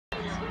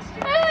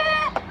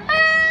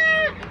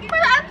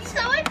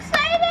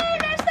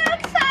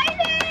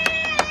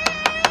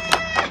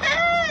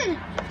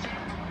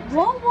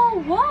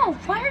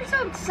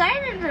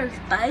here,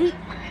 Spike.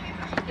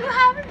 You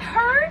haven't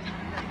heard?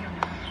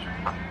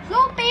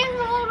 Little baby,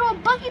 little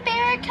buggy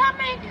bear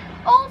coming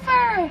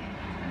over.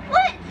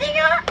 What? They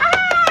are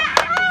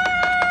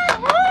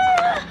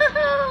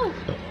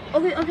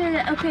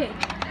Okay.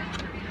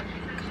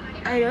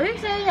 I know you're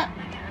saying that,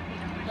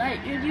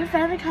 but your new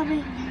family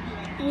coming.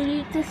 We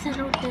need to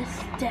settle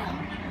this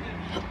down.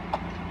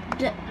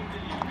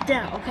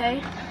 Down,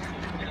 okay?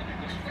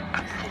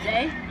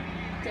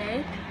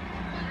 Day.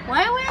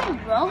 Why are we wearing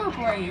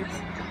rollerblades?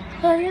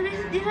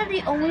 These are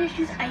the only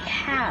shoes I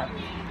have.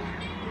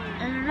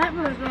 And they're not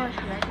really roller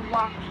shoes, I can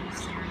walk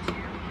shoes.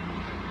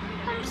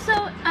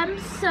 I'm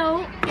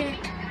so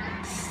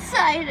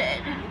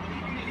excited.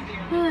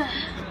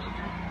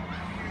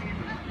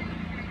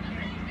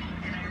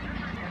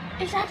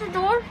 Is that the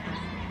door?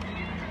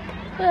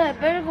 I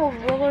better go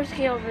roller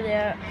skate over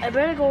there. I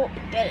better go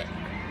get it.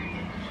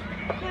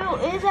 Who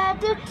is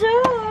at the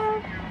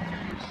door?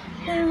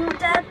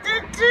 Who's at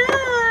the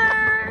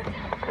door?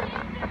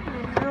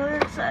 I'm really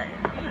excited.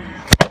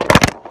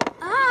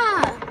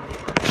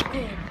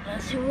 Okay,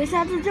 let's see who's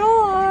at the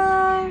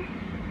door.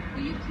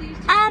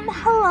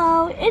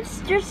 Hello.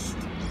 It's just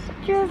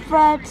your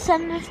friend,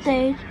 center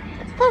stage.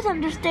 Plus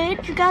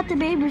understage, you got the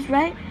babies,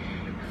 right?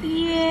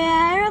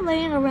 Yeah, they're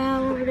laying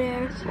around over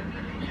there.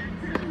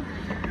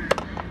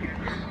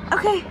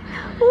 Okay.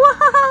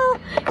 Whoa!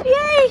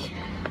 Yay!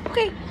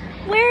 Okay,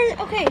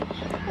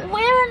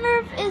 where on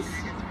earth is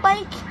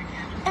Spike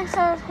and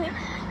Stardust Queen?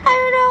 I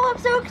don't know, I'm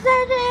so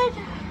excited!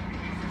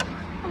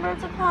 I'm about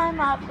to climb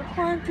up.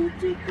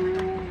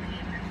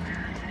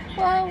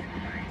 Whoa.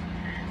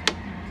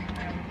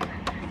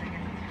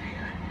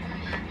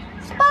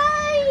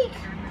 Spike!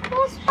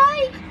 Oh,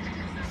 Spike!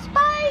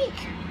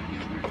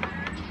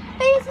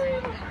 Base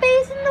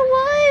in the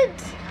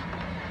woods!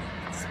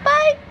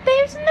 Spike,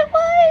 base in the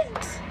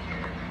woods!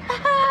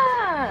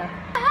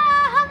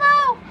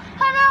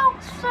 Hello,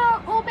 sir.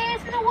 Oh,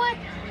 bears in the wood.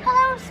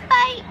 Hello,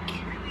 Spike.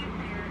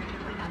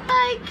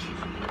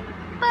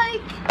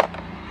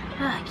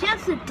 I can't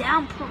sit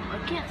down. I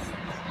can't sit.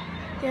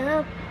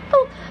 Hello.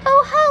 Oh,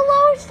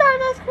 hello,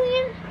 Stardust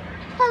Queen.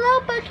 Hello,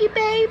 Bucky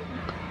babe.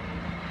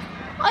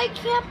 I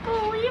can't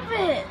believe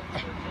it.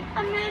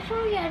 I'm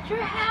actually at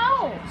your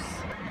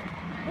house.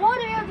 What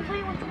are you have to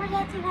play with the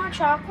presents? You want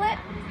chocolate?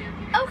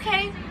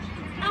 Okay.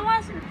 I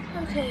want some.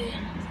 Okay.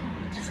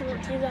 Just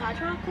want to see the hot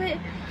chocolate.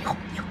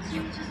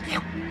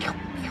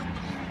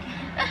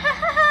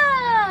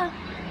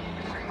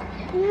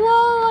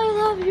 Whoa, I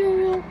love your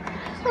room.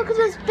 Look at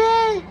this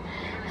bed.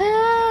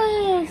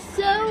 Oh, it's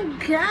so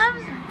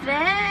comfy.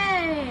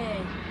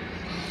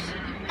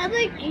 I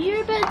like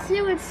your bed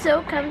too. It's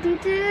so comfy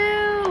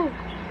too.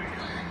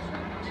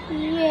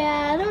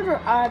 Yeah, those are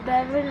our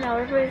bed, but no,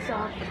 they're pretty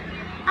soft.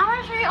 I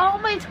want to show you all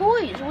my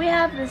toys. We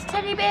have this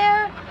teddy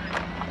bear.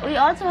 We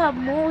also have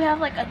more. We have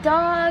like a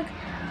dog.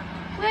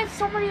 We have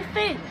so many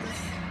things.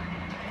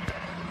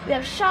 We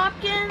have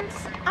Shopkins.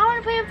 I want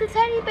to play with the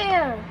teddy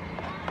bear.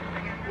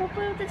 We'll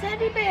play with the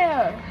teddy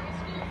bear.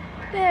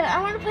 There, I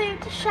want to play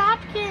with the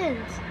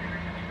Shopkins.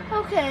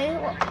 Okay,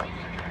 well,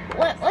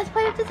 let's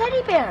play with the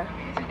teddy bear.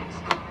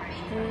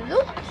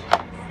 Look.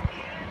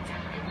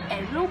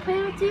 And we'll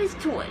play with these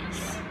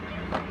toys.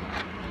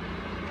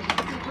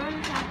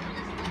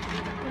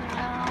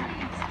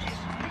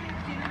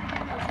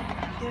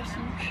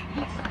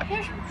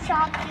 Here's some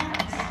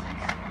Shopkins.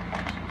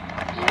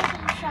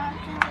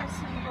 Let's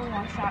see if we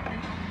want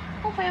Shopkins.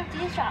 We'll play with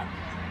these Shopkins.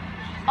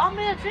 I'll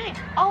be a drink.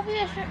 I'll be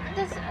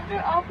this,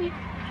 and I'll be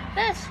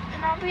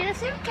the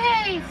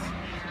suitcase.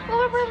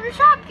 We'll play with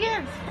the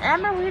Shopkins. And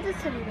I'm gonna read this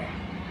teddy bear.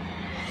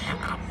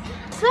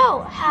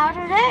 So, how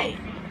today?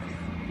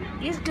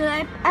 These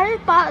good. I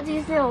just bought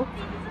these little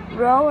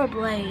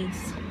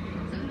rollerblades.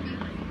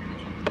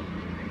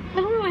 I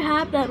don't really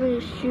have that many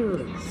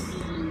shoes.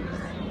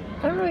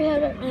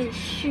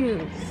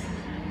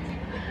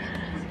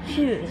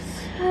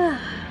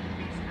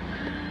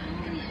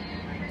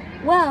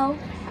 Well,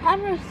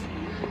 I'm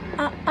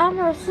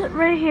gonna sit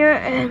right here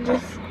and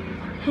just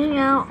hang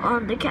out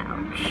on the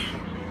couch.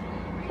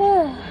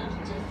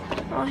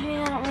 I'll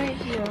hang out right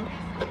here.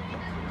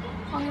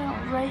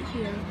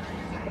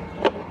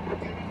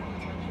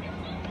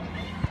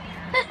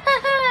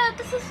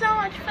 This is so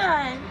much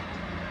fun.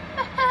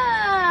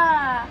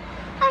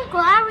 I'm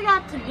glad we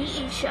got to meet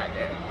each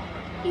other.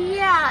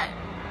 Yeah.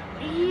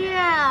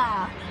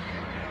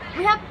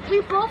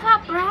 We both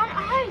have brown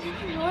eyes. Did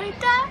you like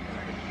that?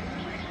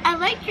 I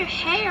like your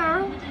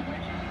hair.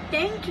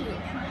 Thank you.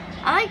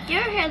 I like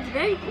your hair. It's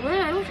very blue.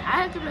 I wish I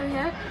had some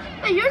hair.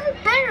 But yours is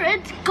better.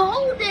 It's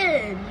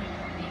golden.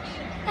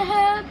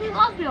 People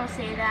also don't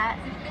say that.